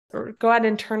go ahead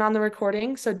and turn on the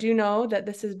recording. So do know that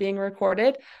this is being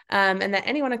recorded and that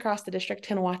anyone across the district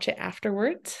can watch it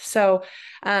afterwards. So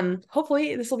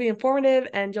hopefully this will be informative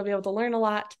and you'll be able to learn a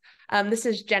lot. This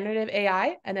is Generative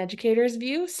AI, an educator's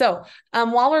view. So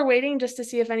while we're waiting just to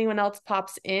see if anyone else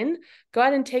pops in, go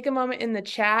ahead and take a moment in the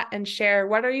chat and share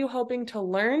what are you hoping to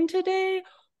learn today,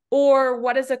 or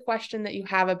what is a question that you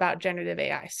have about generative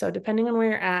AI. So depending on where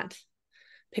you're at,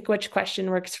 pick which question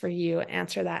works for you,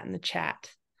 answer that in the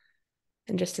chat.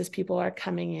 And just as people are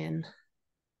coming in,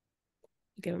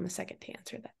 give them a second to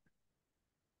answer that.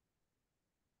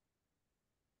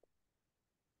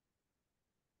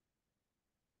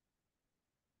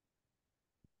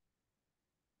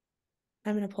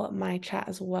 I'm going to pull up my chat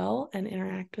as well and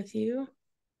interact with you.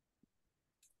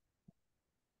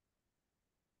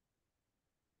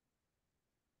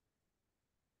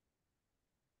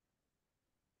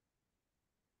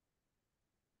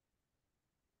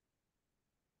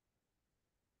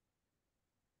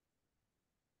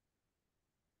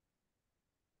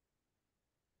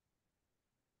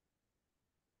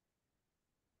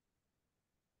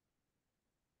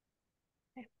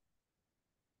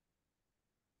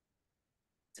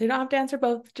 So you don't have to answer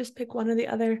both, just pick one or the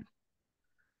other.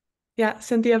 Yeah,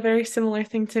 Cynthia, very similar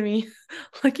thing to me.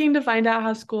 Looking to find out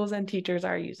how schools and teachers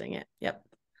are using it. Yep.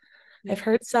 I've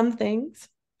heard some things,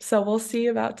 so we'll see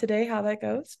about today how that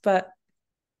goes, but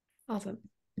awesome.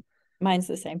 Mine's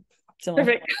the same. Similar.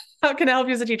 Perfect. How can I help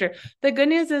you as a teacher? The good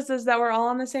news is that we're all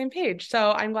on the same page.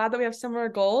 So I'm glad that we have similar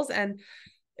goals and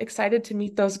excited to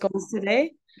meet those goals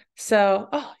today. So,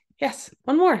 oh, yes,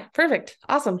 one more. Perfect.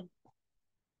 Awesome.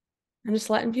 I'm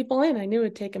just letting people in. I knew it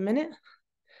would take a minute.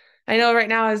 I know right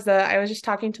now I was just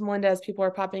talking to Melinda as people are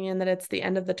popping in that it's the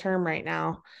end of the term right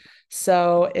now.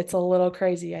 So it's a little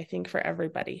crazy, I think, for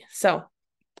everybody. So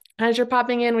as you're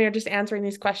popping in, we are just answering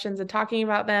these questions and talking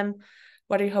about them.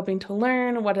 What are you hoping to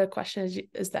learn? What a question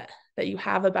is that you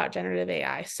have about generative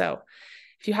AI? So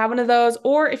if you have one of those,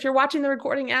 or if you're watching the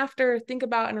recording after, think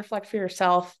about and reflect for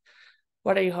yourself.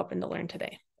 What are you hoping to learn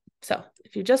today? So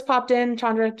if you just popped in,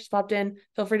 Chandra just popped in,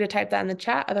 feel free to type that in the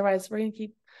chat. Otherwise, we're going to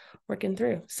keep working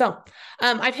through. So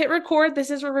I've hit record.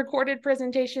 This is a recorded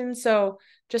presentation. So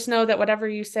just know that whatever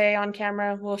you say on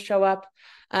camera will show up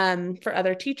for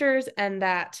other teachers, and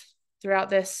that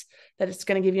throughout this, that it's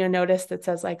going to give you a notice that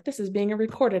says like, this is being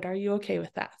recorded. Are you okay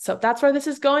with that? So that's where this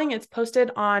is going. It's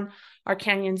posted on our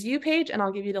Canyons U page, and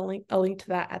I'll give you a link to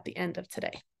that at the end of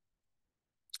today.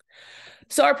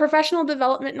 So our professional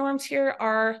development norms here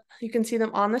are, you can see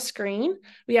them on the screen.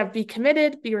 We have be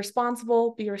committed, be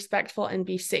responsible, be respectful, and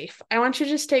be safe. I want you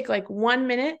to just take like 1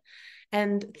 minute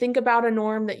and think about a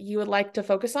norm that you would like to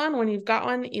focus on. When you've got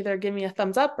one, either give me a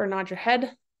thumbs up or nod your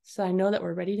head so I know that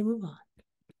we're ready to move on.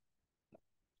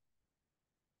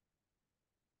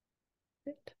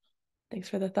 Great. Thanks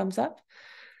for the thumbs up.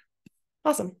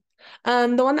 Awesome.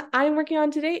 The one that I'm working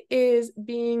on today is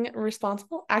being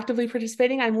responsible, actively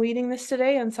participating. I'm leading this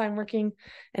today, and so I'm working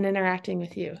and interacting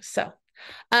with you. So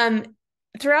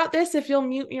throughout this, if you'll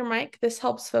mute your mic, this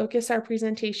helps focus our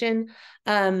presentation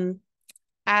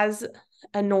as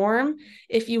a norm.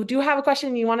 If you do have a question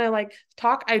and you want to like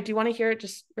talk, I do want to hear it,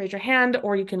 just raise your hand,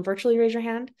 or you can virtually raise your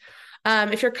hand.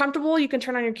 If you're comfortable, you can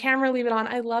turn on your camera, leave it on.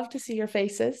 I love to see your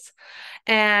faces.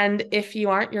 And if you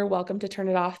aren't, you're welcome to turn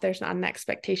it off. There's not an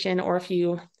expectation, or if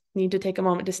you need to take a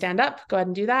moment to stand up, go ahead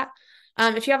and do that.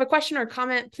 If you have a question or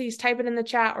comment, please type it in the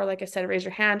chat, or like I said, raise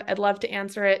your hand. I'd love to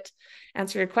answer it,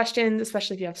 answer your questions,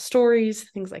 especially if you have stories,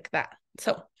 things like that.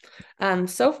 So,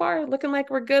 so far looking like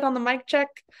we're good on the mic check.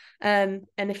 And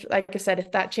if, like I said,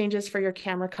 if that changes for your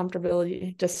camera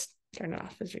comfortability, just turn it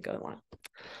off as you go along.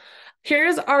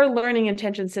 Here's our learning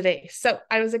intentions today. So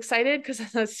I was excited because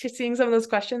I was seeing some of those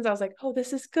questions. I was like, oh,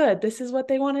 this is good. This is what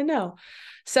they want to know.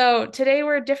 So today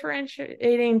we're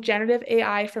differentiating generative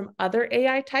AI from other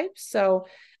AI types. So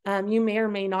you may or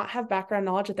may not have background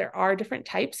knowledge that there are different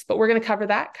types, but we're going to cover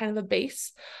that, kind of a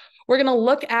base. We're going to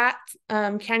look at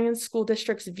Canyon School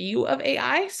District's view of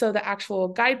AI. So the actual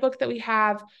guidebook that we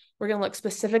have, we're going to look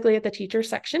specifically at the teacher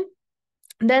section.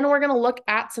 Then we're going to look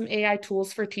at some AI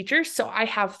tools for teachers. So I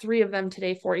have 3 of them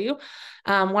today for you.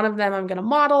 One of them I'm going to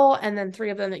model, and then 3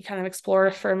 of them that you kind of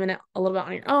explore for a minute, a little bit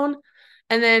on your own.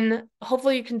 And then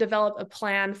hopefully you can develop a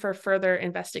plan for further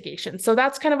investigation. So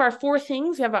that's kind of our 4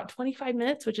 things. We have about 25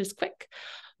 minutes, which is quick,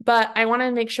 but I want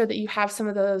to make sure that you have some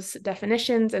of those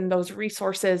definitions and those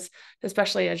resources,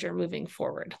 especially as you're moving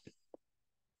forward.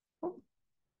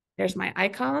 There's my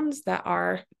icons that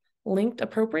are linked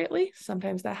appropriately.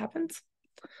 Sometimes that happens.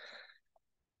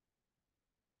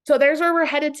 So there's where we're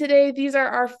headed today. These are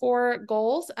our 4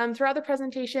 goals. Throughout the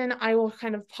presentation, I will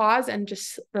kind of pause and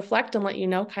just reflect and let you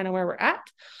know kind of where we're at.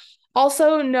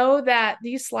 Also know that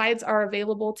these slides are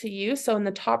available to you. So in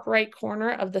the top right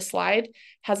corner of the slide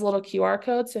has a little QR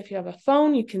code. So if you have a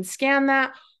phone, you can scan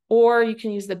that, or you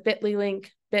can use the bit.ly link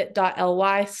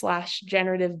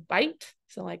bit.ly/generative byte.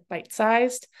 So like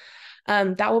bite-sized.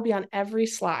 That will be on every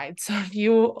slide. So if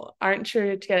you aren't sure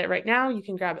to get it right now, you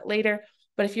can grab it later.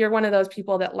 But if you're one of those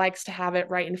people that likes to have it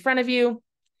right in front of you,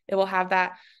 it will have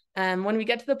that. When we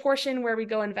get to the portion where we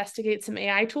go investigate some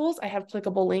AI tools, I have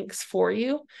clickable links for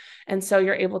you. And so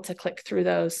you're able to click through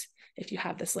those if you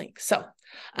have this link. So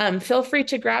feel free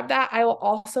to grab that. I will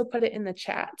also put it in the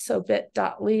chat. So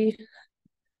bit.ly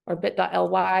or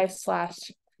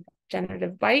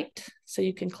bit.ly/generative byte. So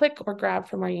you can click or grab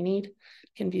from where you need. You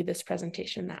can view this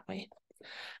presentation that way.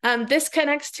 This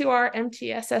connects to our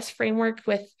MTSS framework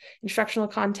with instructional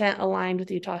content aligned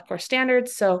with Utah core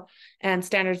standards, and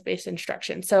standards-based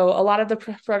instruction. So a lot of the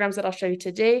programs that I'll show you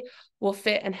today will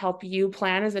fit and help you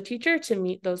plan as a teacher to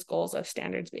meet those goals of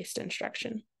standards-based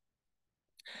instruction.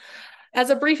 As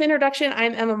a brief introduction,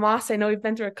 I'm Emma Moss. I know we've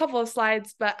been through a couple of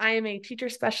slides, but I am a teacher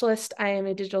specialist. I am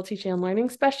a digital teaching and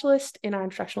learning specialist in our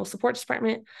instructional support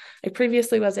department. I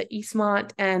previously was at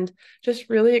Eastmont, and just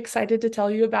really excited to tell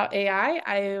you about AI.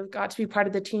 I got to be part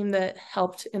of the team that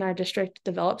helped in our district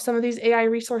develop some of these AI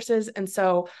resources. And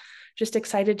so just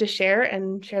excited to share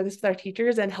this with our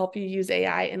teachers and help you use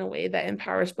AI in a way that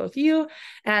empowers both you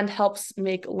and helps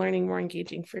make learning more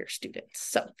engaging for your students.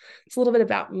 So it's a little bit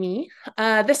about me.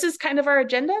 This is kind of our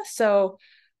agenda. So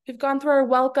we've gone through our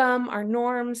welcome, our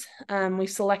norms. We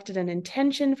selected an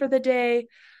intention for the day,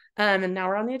 and now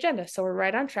we're on the agenda. So we're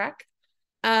right on track.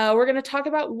 We're going to talk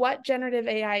about what generative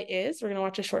AI is. We're going to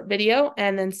watch a short video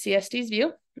and then CSD's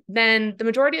view. Then the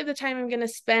majority of the time I'm going to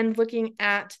spend looking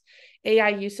at AI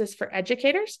uses for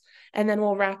educators, and then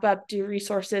we'll wrap up, do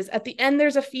resources. At the end,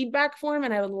 there's a feedback form,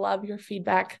 and I would love your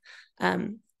feedback. I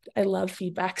love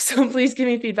feedback, so please give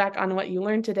me feedback on what you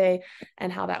learned today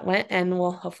and how that went, and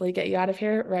we'll hopefully get you out of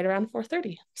here right around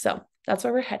 4:30. So that's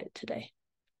where we're headed today.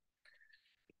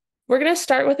 We're going to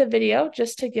start with a video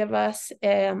just to give us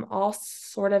all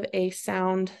sort of a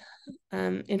sound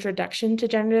introduction to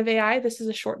generative AI. This is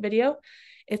a short video.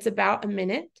 It's about a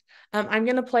minute. I'm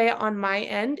going to play it on my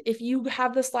end. If you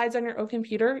have the slides on your own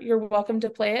computer, you're welcome to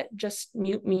play it. Just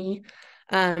mute me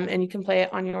and you can play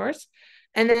it on yours.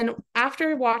 And then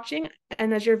after watching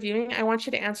and as you're viewing, I want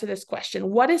you to answer this question.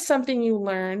 What is something you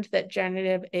learned that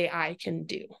generative AI can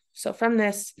do? So from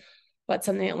this, what's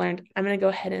something you learned? I'm going to go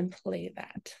ahead and play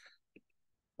that.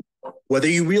 Whether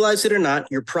you realize it or not,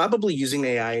 you're probably using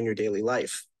AI in your daily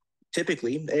life.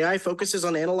 Typically, AI focuses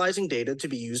on analyzing data to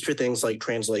be used for things like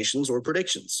translations or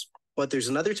predictions. But there's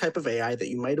another type of AI that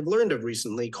you might have learned of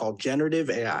recently called generative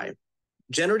AI.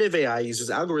 Generative AI uses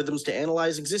algorithms to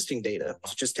analyze existing data,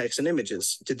 such as text and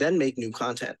images, to then make new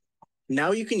content.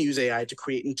 Now you can use AI to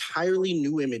create entirely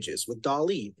new images with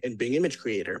DALL-E and Bing Image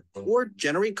Creator, or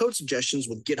generate code suggestions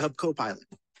with GitHub Copilot.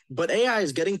 But AI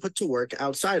is getting put to work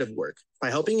outside of work by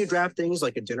helping you draft things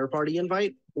like a dinner party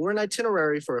invite or an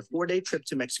itinerary for a 4-day trip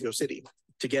to Mexico City.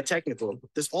 To get technical,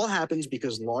 this all happens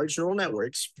because large neural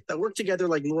networks that work together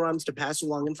like neurons to pass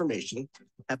along information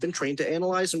have been trained to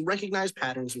analyze and recognize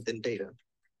patterns within data.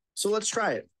 So let's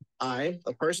try it. I,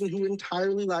 a person who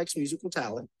entirely lacks musical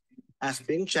talent, asked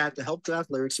Bing Chat to help draft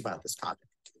lyrics about this topic.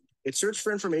 It searched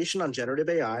for information on generative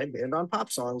AI and on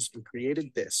pop songs and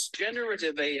created this.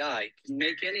 Generative AI can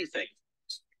make anything,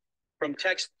 from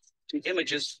text to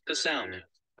images to sound.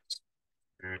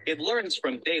 It learns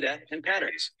from data and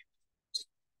patterns.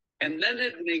 And then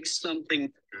it makes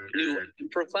something new and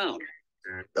profound.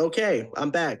 Okay, I'm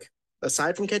back.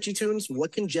 Aside from catchy tunes,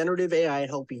 what can generative AI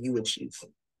help you achieve?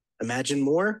 Imagine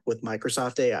more with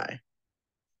Microsoft AI.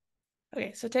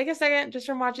 Okay, so take a second just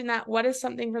from watching that. What is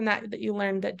something from that you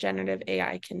learned that generative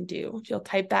AI can do? If you'll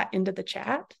type that into the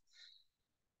chat.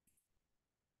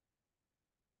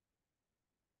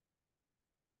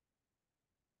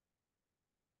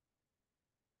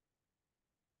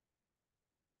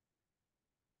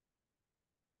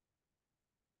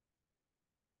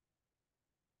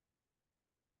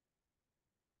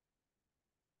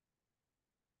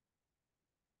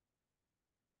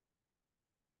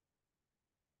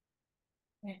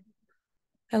 Okay.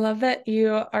 I love that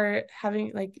you are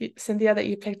having, like, Cynthia, that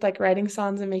you picked like writing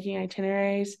songs and making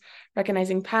itineraries,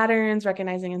 recognizing patterns,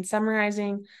 recognizing and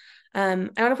summarizing. I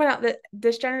want to point out that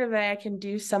this generative AI can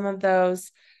do some of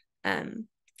those.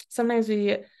 Sometimes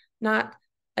we not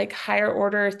like higher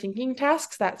order thinking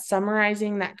tasks, that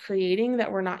summarizing, that creating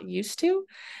that we're not used to.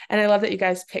 And I love that you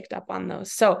guys picked up on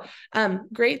those. So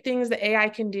great things that AI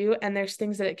can do, and there's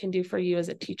things that it can do for you as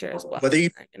a teacher as well. I'm going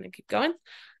to keep going.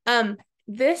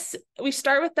 We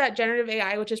start with that generative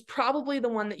AI, which is probably the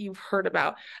one that you've heard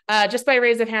about. Just by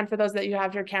raise of hand for those that you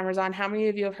have your cameras on, how many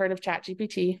of you have heard of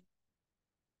ChatGPT?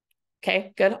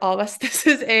 Okay, good. All of us. This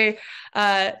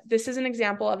is an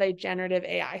example of a generative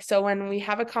AI. So when we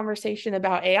have a conversation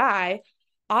about AI,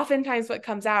 oftentimes what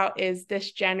comes out is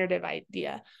this generative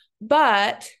idea.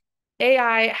 But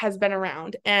AI has been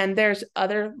around, and there's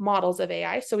other models of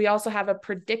AI. So we also have a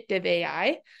predictive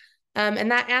AI,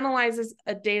 and that analyzes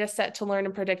a data set to learn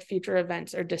and predict future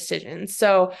events or decisions.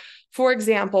 So, for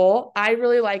example, I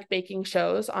really like baking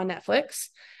shows on Netflix.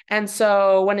 And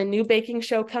so when a new baking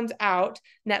show comes out,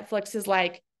 Netflix is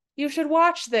like, you should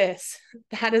watch this.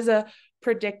 That is a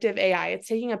predictive AI. It's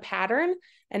taking a pattern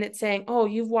and it's saying, oh,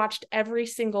 you've watched every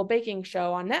single baking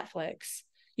show on Netflix.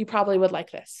 You probably would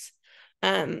like this.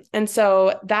 And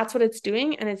so that's what it's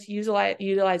doing, and it's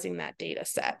utilizing that data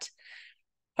set.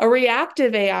 A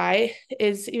reactive AI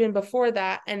is even before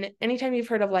that. And anytime you've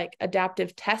heard of like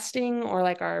adaptive testing or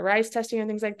like our RISE testing and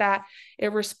things like that,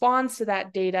 it responds to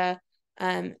that data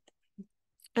and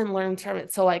learns from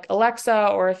it. So like Alexa,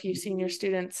 or if you've seen your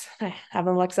students, I have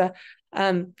an Alexa,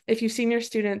 if you've seen your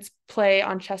students play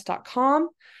on chess.com,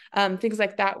 things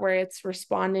like that, where it's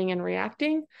responding and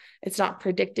reacting, it's not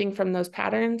predicting from those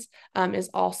patterns,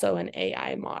 is also an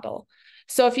AI model.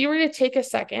 So if you were to take a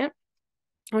second,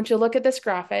 I want you to look at this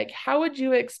graphic. How would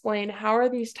you explain, how are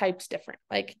these types different?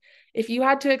 Like if you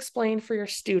had to explain for your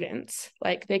students,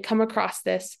 like they come across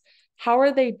this, how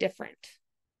are they different?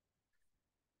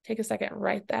 Take a second,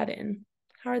 write that in.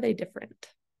 How are they different?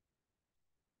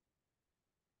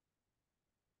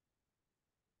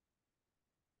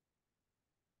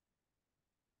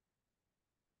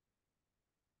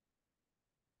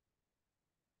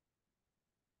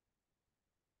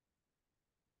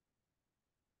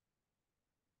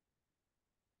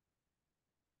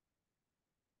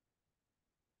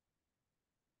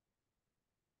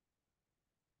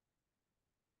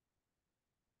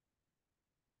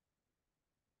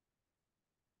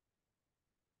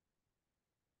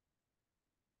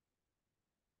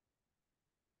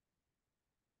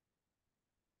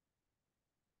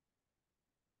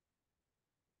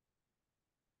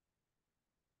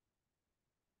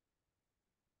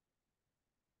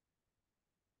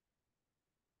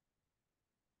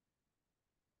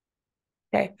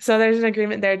 Okay, so there's an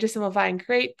agreement there, just simplifying: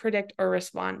 create, predict, or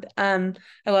respond. I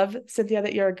love, Cynthia,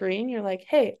 that you're agreeing. You're like,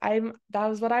 hey, that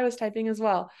was what I was typing as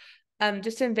well.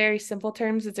 Just in very simple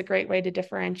terms, it's a great way to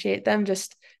differentiate them,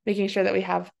 just making sure that we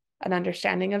have an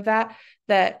understanding of that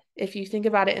if you think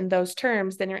about it in those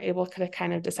terms, then you're able to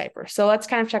kind of decipher. So let's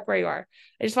kind of check where you are.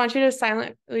 I just want you to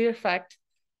silently reflect.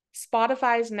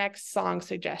 Spotify's next song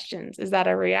suggestions. Is that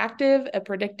a reactive, a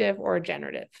predictive, or a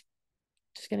generative?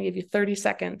 Just going to give you 30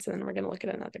 seconds, and then we're going to look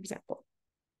at another example.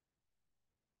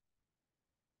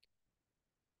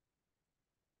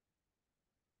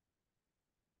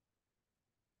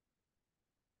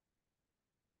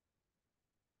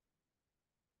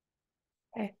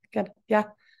 Okay, good. Yeah,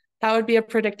 that would be a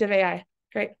predictive AI.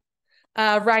 Great.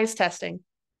 RISE testing: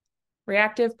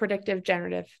 reactive, predictive,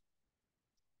 generative.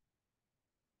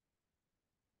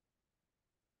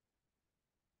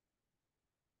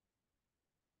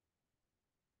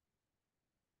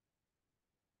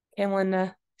 Okay,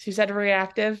 Linda, she said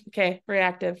reactive. Okay,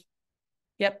 reactive.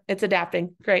 Yep, it's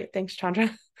adapting. Great, thanks,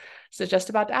 Chandra. So just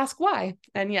about to ask why.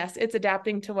 And yes, it's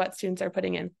adapting to what students are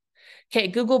putting in. Okay,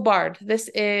 Google Bard. This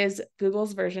is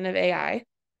Google's version of AI.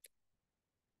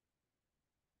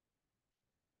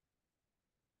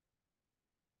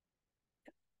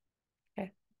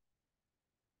 Okay,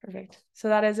 perfect. So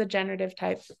that is a generative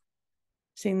type.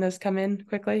 Seeing those come in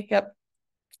quickly. Yep.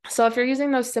 So if you're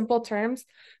using those simple terms,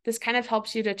 this kind of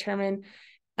helps you determine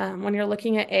when you're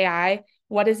looking at AI,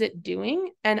 what is it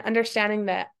doing, and understanding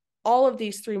that all of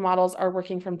these three models are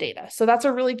working from data. So that's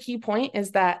a really key point,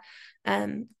 is that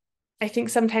I think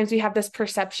sometimes we have this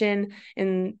perception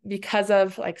because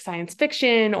of like science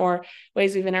fiction or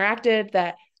ways we've interacted,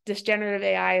 that this generative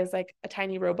AI is like a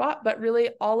tiny robot, but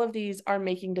really all of these are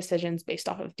making decisions based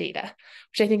off of data,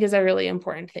 which I think is a really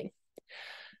important thing.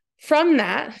 From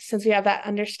that, since we have that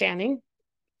understanding,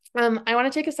 I want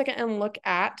to take a second and look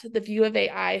at the view of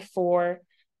AI for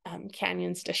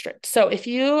Canyons District. So I'm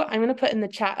going to put in the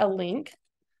chat a link,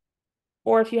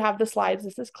 or if you have the slides,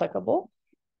 this is clickable.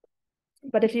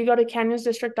 But if you go to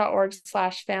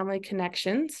canyonsdistrict.org/family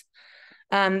connections,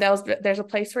 there's a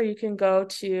place where you can go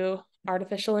to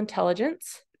artificial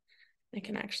intelligence. I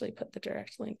can actually put the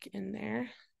direct link in there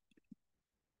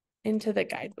into the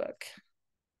guidebook.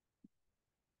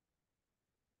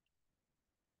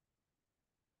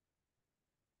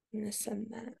 I'm going to send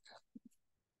that.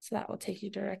 So that will take you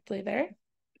directly there.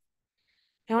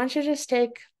 I want you to just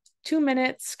take 2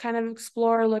 minutes, kind of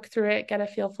explore, look through it, get a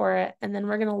feel for it, and then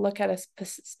we're going to look at a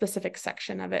specific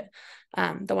section of it,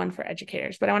 the one for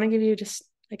educators. But I want to give you just,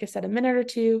 like I said, a minute or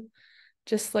two.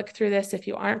 Just look through this if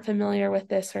you aren't familiar with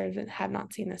this or have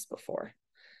not seen this before.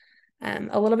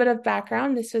 A little bit of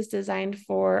background, this was designed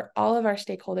for all of our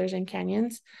stakeholders in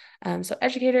Canyons. So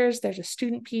educators, there's a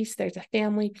student piece, there's a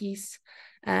family piece,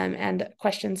 and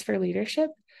questions for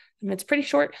leadership. It's pretty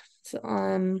short, it's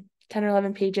 10 or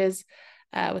 11 pages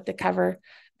with the cover,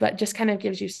 but just kind of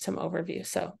gives you some overview.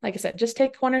 So like I said, just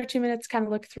take 1 or 2 minutes, kind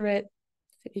of look through it,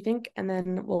 see what you think, and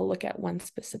then we'll look at one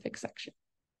specific section.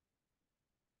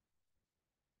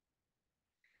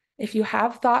 If you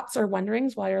have thoughts or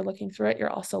wonderings while you're looking through it, you're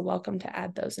also welcome to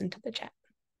add those into the chat.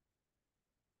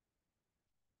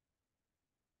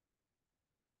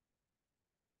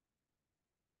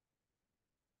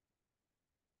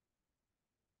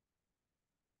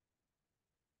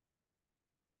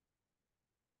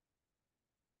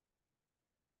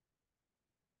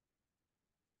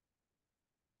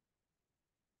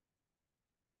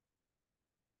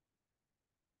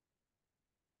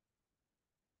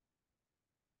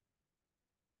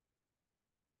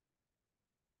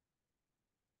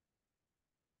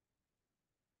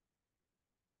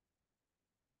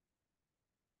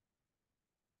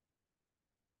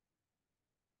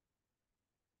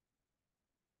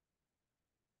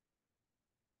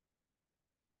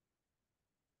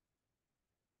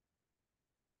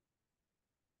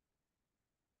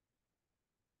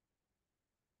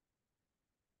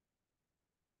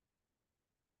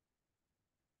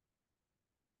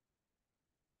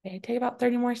 Okay, take about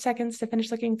 30 more seconds to finish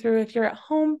looking through. If you're at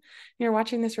home and you're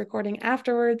watching this recording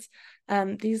afterwards,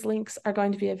 these links are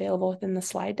going to be available within the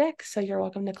slide deck. So you're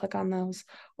welcome to click on those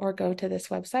or go to this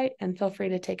website, and feel free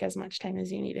to take as much time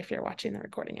as you need if you're watching the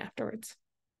recording afterwards.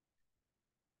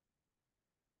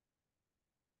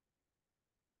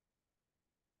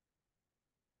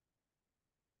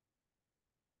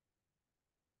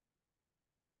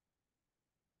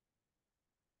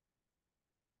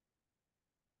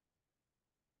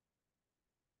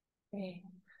 Okay.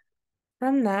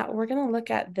 From that, we're going to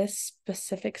look at this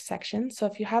specific section. So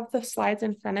if you have the slides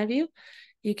in front of you,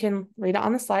 you can read it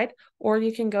on the slide, or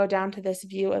you can go down to this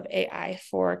view of AI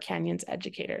for Canyons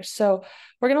educators. So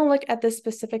we're going to look at this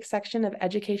specific section of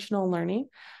educational learning.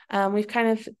 We've kind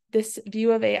of, this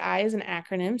view of AI is an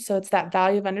acronym. So it's that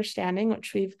value of understanding,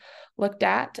 which we've looked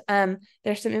at.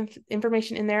 There's some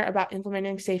information in there about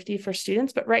implementing safety for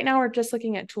students, but right now we're just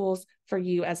looking at tools for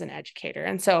you as an educator.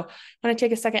 And so I'm going to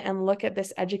take a second and look at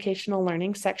this educational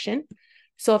learning section.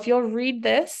 So if you'll read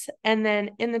this, and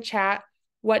then in the chat,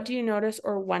 what do you notice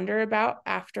or wonder about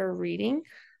after reading?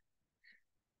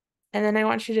 And then I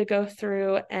want you to go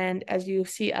through, and as you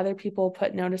see other people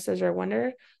put notices or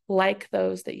wonder, like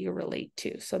those that you relate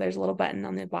to. So there's a little button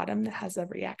on the bottom that has a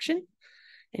reaction,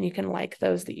 and you can like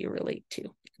those that you relate to.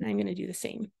 And I'm going to do the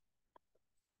same.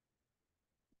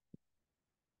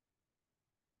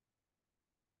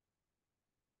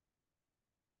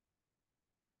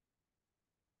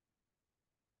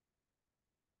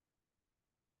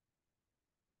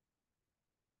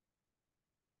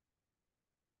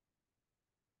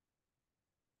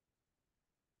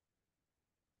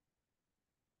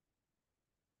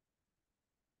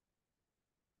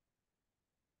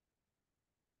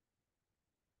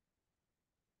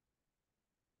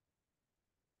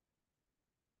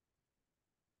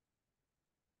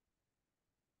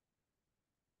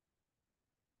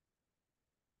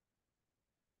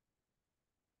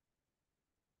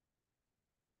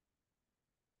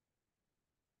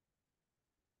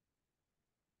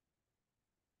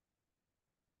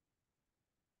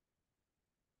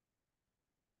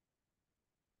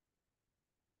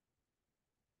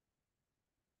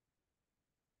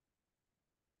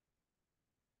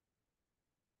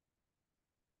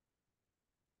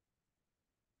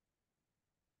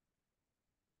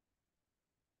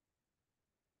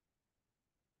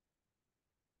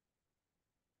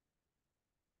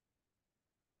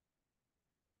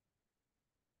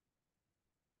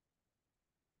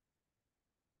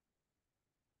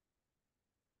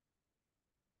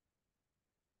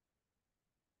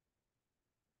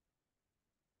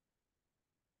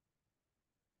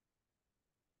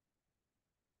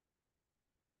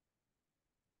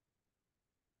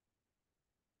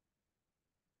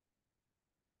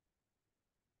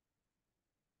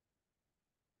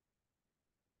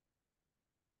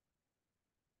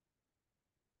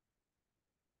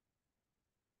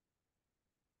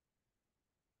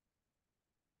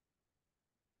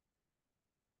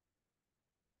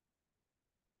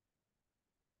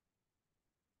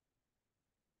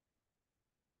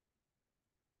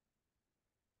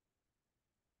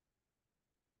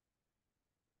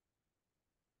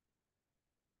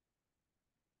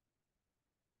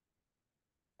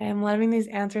 I'm loving these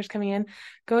answers coming in.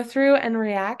 Go through and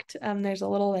react. There's a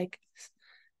little like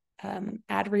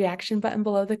add reaction button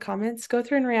below the comments. Go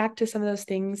through and react to some of those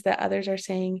things that others are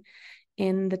saying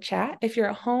in the chat. If you're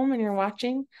at home and you're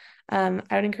watching, I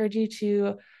would encourage you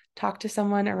to talk to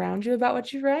someone around you about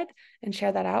what you've read and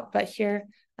share that out. But here,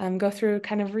 go through,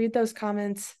 kind of read those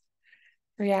comments,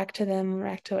 react to them,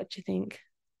 react to what you think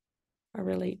or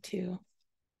relate to.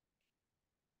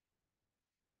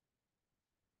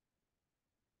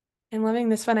 I'm loving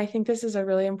this one. I think this is a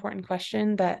really important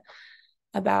question that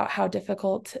about how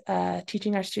difficult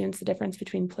teaching our students the difference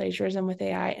between plagiarism with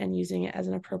AI and using it as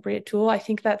an appropriate tool. I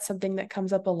think that's something that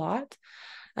comes up a lot.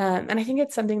 And I think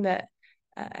it's something that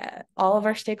all of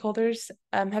our stakeholders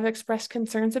have expressed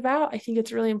concerns about. I think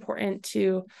it's really important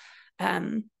to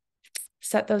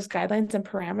set those guidelines and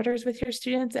parameters with your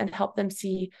students and help them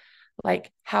see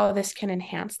like how this can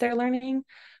enhance their learning.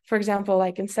 For example,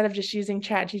 like instead of just using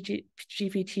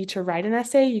ChatGPT to write an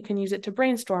essay, you can use it to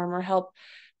brainstorm or help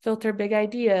filter big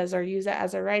ideas, or use it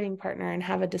as a writing partner and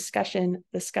have a discussion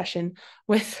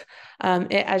with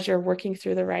it as you're working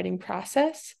through the writing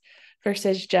process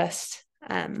versus just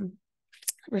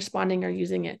responding or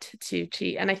using it to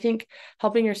cheat. And I think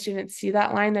helping your students see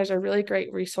that line, there's a really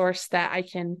great resource that I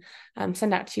can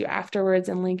send out to you afterwards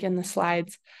and link in the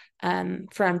slides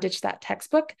from Ditch That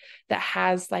Textbook that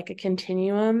has like a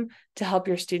continuum to help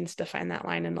your students define that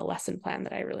line in the lesson plan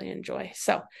that I really enjoy.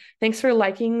 So thanks for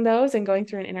liking those and going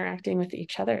through and interacting with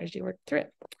each other as you work through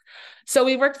it. So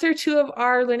we worked through 2 of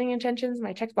our learning intentions.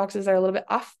 My check boxes are a little bit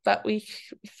off, but we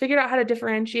figured out how to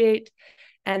differentiate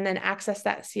and then access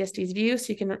that CSD's view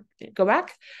so you can go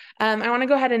back. I want to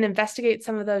go ahead and investigate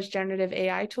some of those generative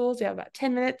AI tools. We have about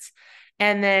 10 minutes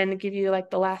and then give you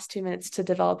like the last 2 minutes to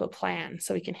develop a plan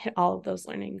so we can hit all of those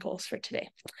learning goals for today.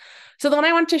 So the one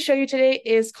I want to show you today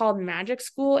is called Magic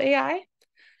School AI.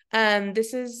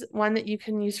 This is one that you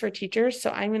can use for teachers. So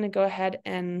I'm going to go ahead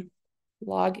and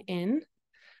log in.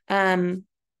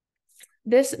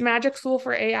 This Magic School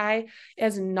for AI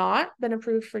has not been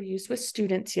approved for use with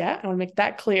students yet. I want to make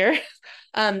that clear.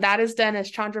 That is done,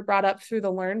 as Chandra brought up, through the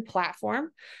Learn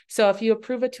platform. So if you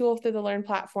approve a tool through the Learn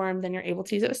platform, then you're able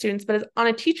to use it with students. But on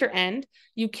a teacher end,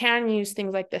 you can use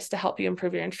things like this to help you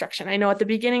improve your instruction. I know at the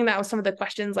beginning, that was some of the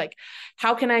questions like,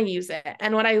 how can I use it?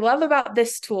 And what I love about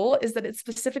this tool is that it's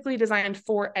specifically designed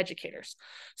for educators.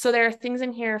 So there are things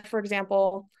in here, for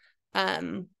example,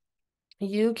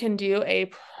 you can do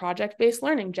a project-based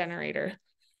learning generator.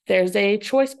 There's a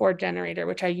choice board generator,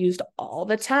 which I used all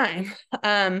the time.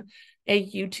 A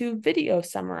YouTube video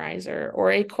summarizer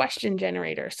or a question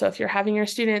generator. So if you're having your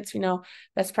students,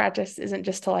 best practice isn't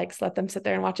just to like let them sit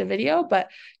there and watch a video, but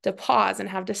to pause and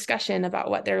have discussion about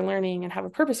what they're learning and have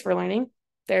a purpose for learning.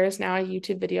 There is now a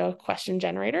YouTube video question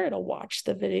generator. It'll watch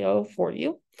the video for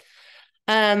you.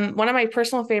 One of my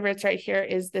personal favorites right here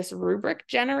is this rubric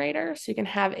generator. So you can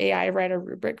have AI write a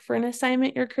rubric for an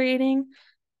assignment you're creating.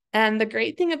 And the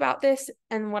great thing about this,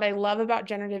 and what I love about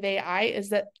generative AI, is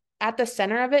that at the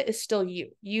center of it is still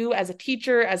you. You as a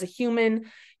teacher, as a human,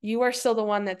 you are still the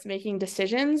one that's making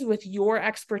decisions with your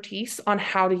expertise on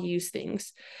how to use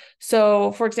things.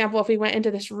 So for example, if we went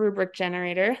into this rubric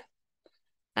generator,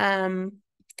 Melinda,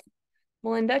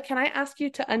 can I ask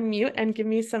you to unmute and give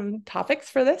me some topics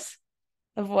for this?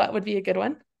 Of what would be a good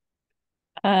one?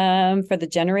 For the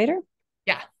generator?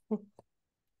 Yeah.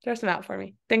 Throw some out for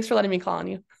me. Thanks for letting me call on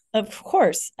you. Of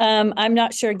course. I'm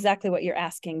not sure exactly what you're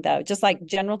asking though. Just like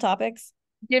general topics?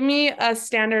 Give me a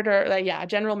standard or a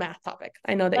general math topic.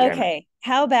 I know that you're okay.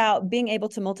 How about being able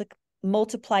to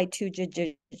multiply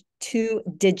two-digit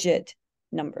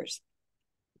numbers?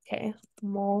 Okay.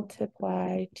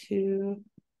 Multiply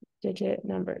two-digit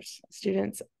numbers.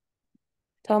 Students,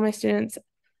 tell my students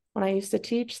when I used to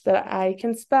teach that I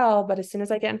can spell, but as soon as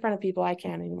I get in front of people, I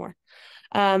can't anymore.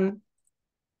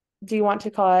 Do you want to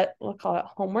call it, we'll call it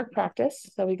homework practice.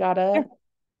 So we got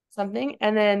something,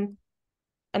 and then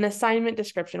an assignment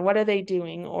description. What are they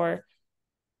doing? Or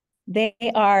they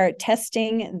are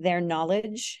testing their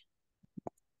knowledge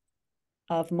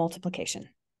of multiplication.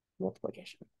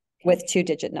 Multiplication. With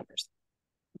two-digit numbers.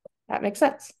 That makes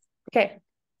sense. Okay.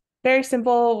 Very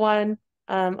simple one.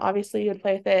 Obviously you'd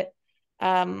play with it.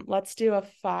 Let's do a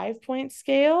 5-point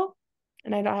scale,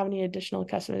 and I don't have any additional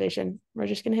customization. We're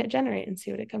just going to hit generate and see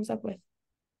what it comes up with.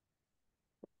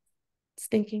 It's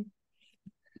thinking.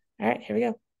 All right, here we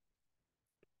go.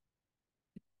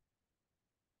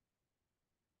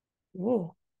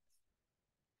 Ooh.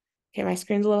 Okay, my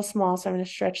screen's a little small, so I'm going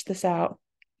to stretch this out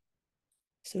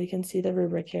so we can see the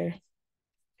rubric here.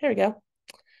 Here we go.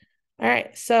 All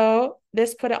right, so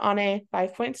this put it on a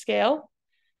 5-point scale.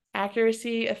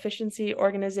 accuracy, efficiency,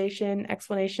 organization,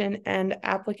 explanation, and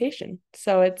application.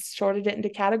 So it's sorted it into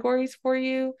categories for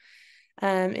you.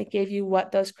 It gave you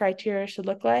what those criteria should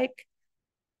look like.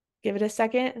 Give it a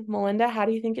second. Melinda, how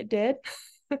do you think it did?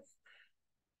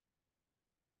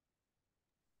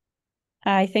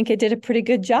 I think it did a pretty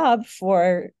good job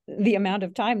for the amount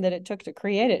of time that it took to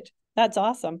create it. That's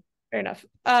awesome. Fair enough.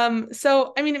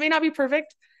 So, I mean, it may not be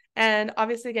perfect. And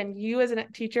obviously, again, you as a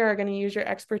teacher are going to use your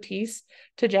expertise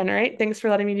to generate. Thanks for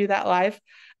letting me do that live.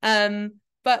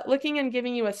 But looking and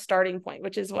giving you a starting point,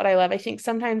 which is what I love. I think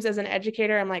sometimes as an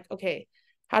educator, I'm like, okay,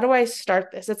 how do I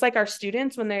start this? It's like our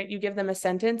students when you give them a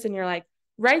sentence and you're like,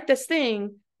 write this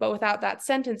thing, but without that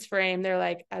sentence frame, they're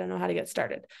like, I don't know how to get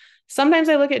started. Sometimes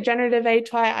I look at generative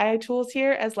AI tools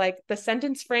here as like the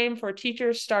sentence frame for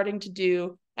teachers starting to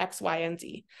do X, Y, and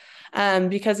Z,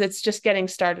 because it's just getting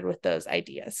started with those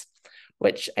ideas,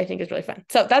 which I think is really fun.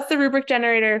 So that's the rubric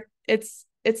generator. It's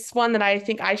one that I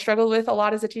think I struggled with a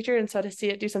lot as a teacher. And so to see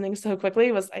it do something so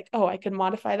quickly was like, oh, I could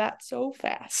modify that so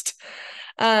fast.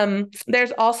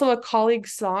 There's also a colleague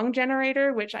song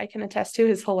generator, which I can attest to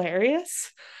is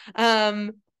hilarious.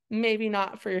 Maybe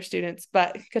not for your students,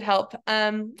 but could help.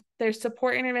 There's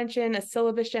support intervention, a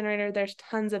syllabus generator. There's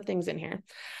tons of things in here.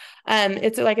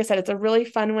 It's like I said, it's a really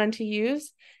fun one to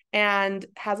use and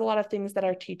has a lot of things that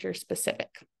are teacher specific.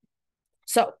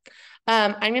 So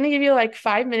I'm going to give you like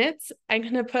 5 minutes. I'm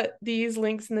going to put these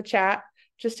links in the chat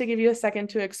just to give you a second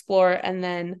to explore. And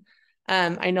then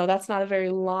I know that's not a very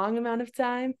long amount of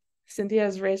time. Cynthia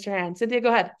has raised her hand. Cynthia, go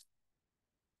ahead.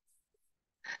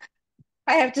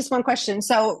 I have just one question.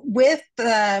 So with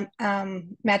the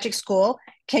Magic School,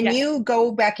 can you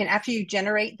go back and after you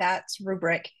generate that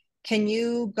rubric, can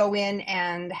you go in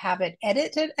and have it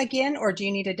edited again, or do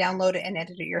you need to download it and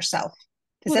edit it yourself?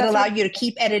 Does it allow you to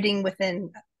keep editing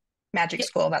within Magic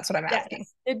School? That's what I'm asking.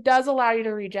 It does allow you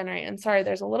to regenerate. And sorry,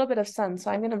 there's a little bit of sun, so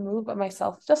I'm going to move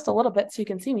myself just a little bit so you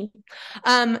can see me.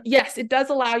 Yes, it does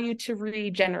allow you to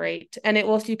regenerate, and it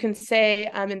will. You can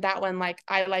say in that one, like,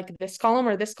 I like this column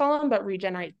or this column, but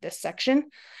regenerate this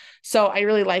section. So I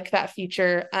really like that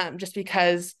feature, just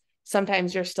because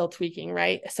sometimes you're still tweaking,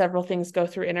 right? Several things go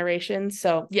through iterations.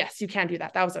 So yes, you can do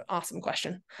that. That was an awesome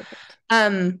question.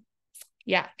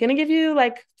 Yeah, gonna give you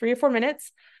like 3 or 4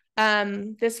 minutes.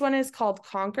 This one is called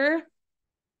Conquer.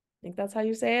 I think that's how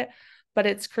you say it, but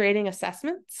it's creating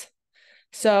assessments.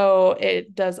 So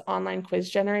it does online quiz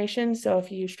generation. So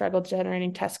if you struggle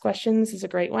generating test questions, is a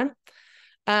great one.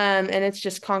 And it's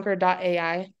just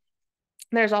conquer.ai.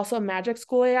 There's also Magic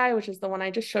School AI, which is the one I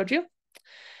just showed you.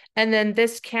 And then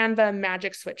this Canva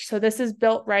Magic Switch. So this is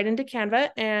built right into Canva,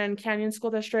 and Canyon School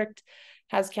District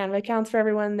has Canva accounts for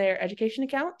everyone, their education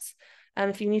accounts.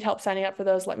 If you need help signing up for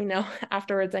those, let me know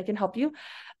afterwards. I can help you.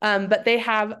 But they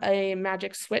have a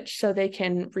magic switch so they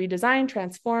can redesign,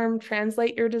 transform,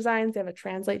 translate your designs. They have a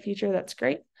translate feature that's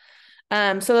great.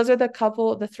 So those are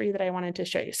the 3 that I wanted to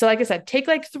show you. So like I said, take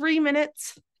like 3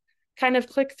 minutes, kind of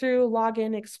click through, log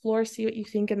in, explore, see what you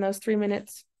think in those 3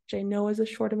 minutes, which I know is a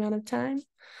short amount of time.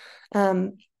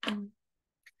 And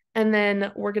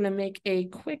then we're going to make a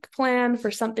quick plan for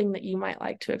something that you might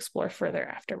like to explore further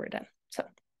after we're done. So.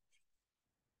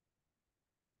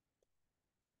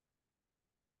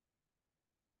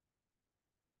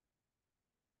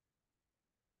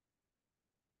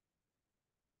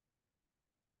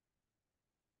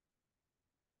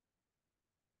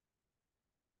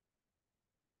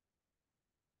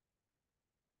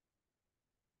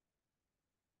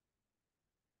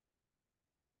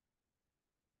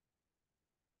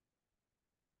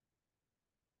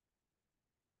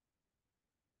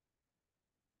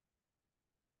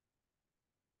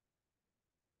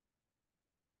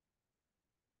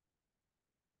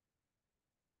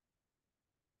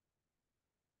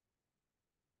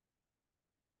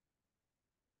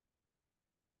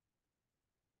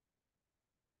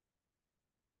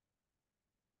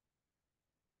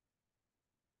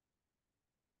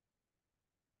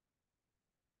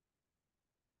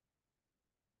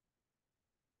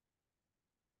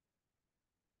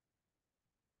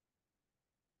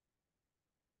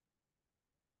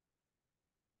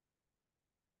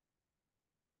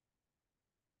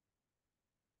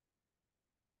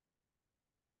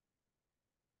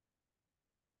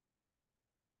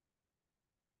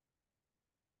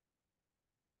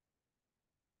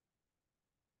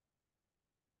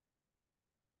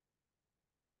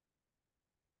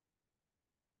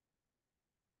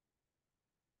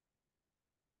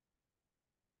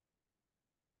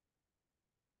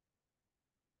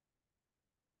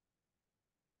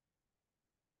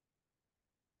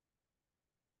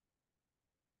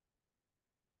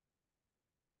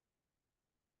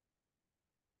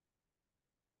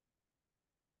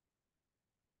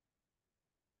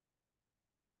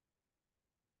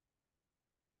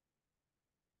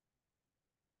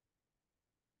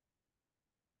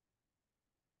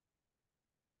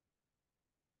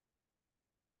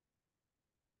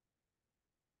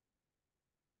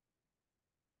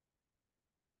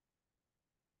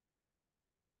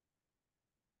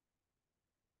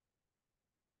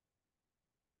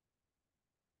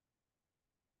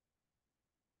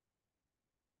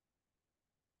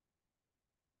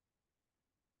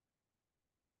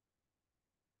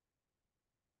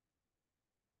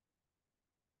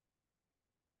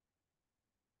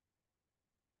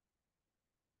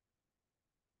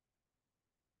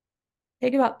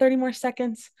 Take about 30 more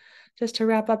seconds just to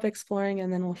wrap up exploring,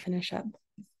 and then we'll finish up.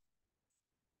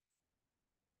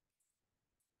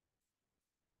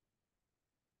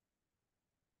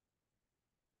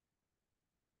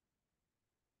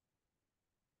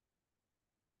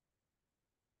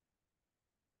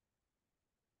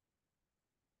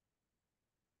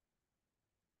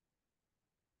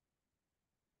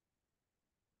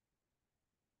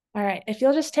 All right, if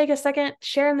you'll just take a second,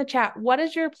 share in the chat, what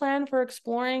is your plan for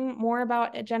exploring more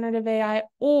about generative AI,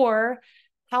 or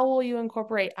how will you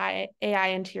incorporate AI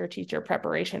into your teacher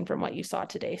preparation from what you saw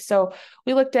today? So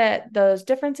we looked at those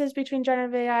differences between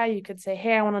generative AI. You could say,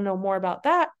 hey, I want to know more about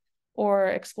that, or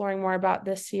exploring more about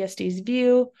this CSD's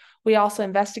view. We also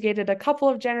investigated a couple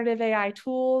of generative AI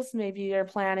tools. Maybe your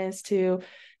plan is to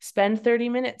spend 30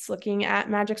 minutes looking at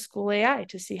Magic School AI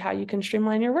to see how you can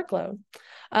streamline your workload.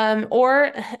 And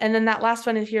then that last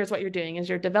one is here's what you're doing is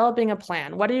you're developing a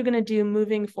plan. What are you going to do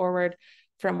moving forward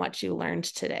from what you learned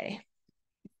today?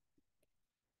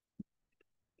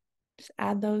 Just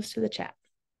add those to the chat.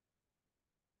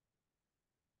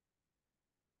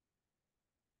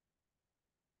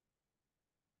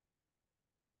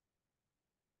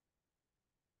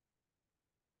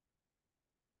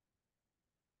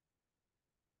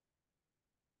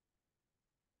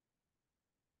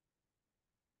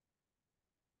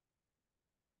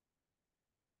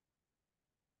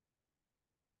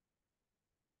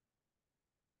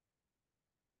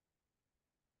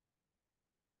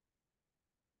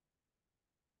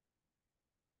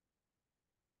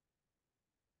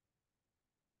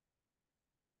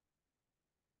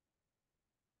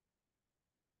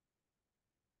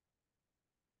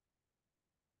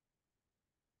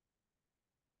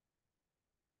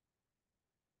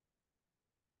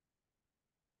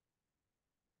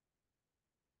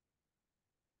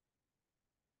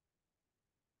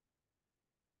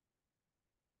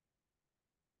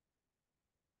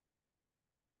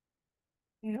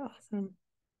 Yeah, awesome.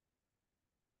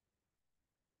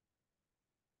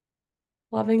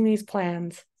 Loving these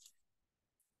plans.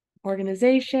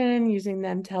 Organization, using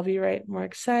them to help you write more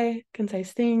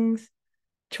concise things.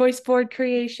 Choice board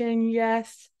creation,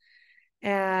 yes.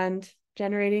 And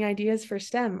generating ideas for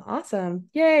STEM. Awesome.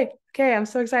 Yay. Okay, I'm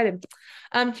so excited.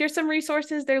 Here's some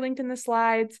resources. They're linked in the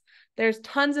slides. There's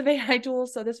tons of AI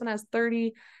tools. So this one has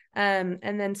 30, and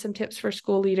then some tips for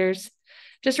school leaders.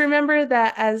 Just remember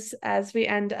that as we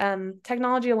end,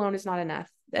 technology alone is not enough.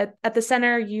 At the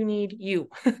center, you need you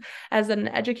as an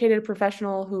educated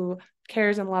professional who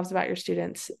cares and loves about your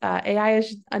students. AI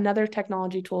is another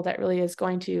technology tool that really is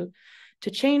going to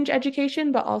change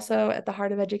education, but also at the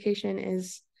heart of education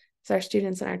is our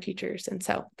students and our teachers. And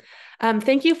so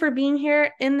thank you for being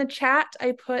here. In the chat,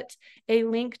 I put a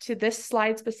link to this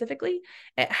slide specifically.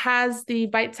 It has the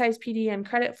bite-sized PD and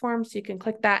credit form, so you can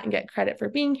click that and get credit for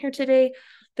being here today.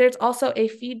 There's also a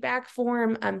feedback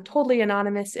form, totally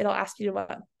anonymous. It'll ask you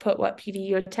to put what PD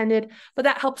you attended, but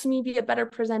that helps me be a better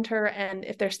presenter. And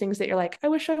if there's things that you're like, I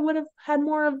wish I would have had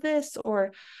more of this,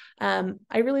 or I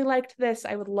really liked this,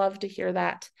 I would love to hear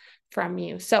that from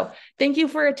you. So thank you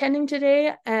for attending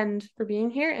today and for being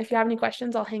here. If you have any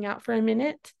questions, I'll hang out for a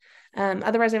minute.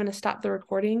 Otherwise, I'm going to stop the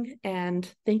recording, and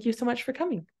thank you so much for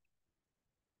coming.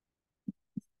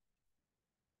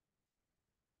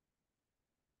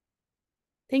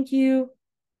 Thank you.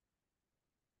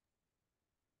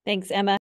 Thanks, Emma.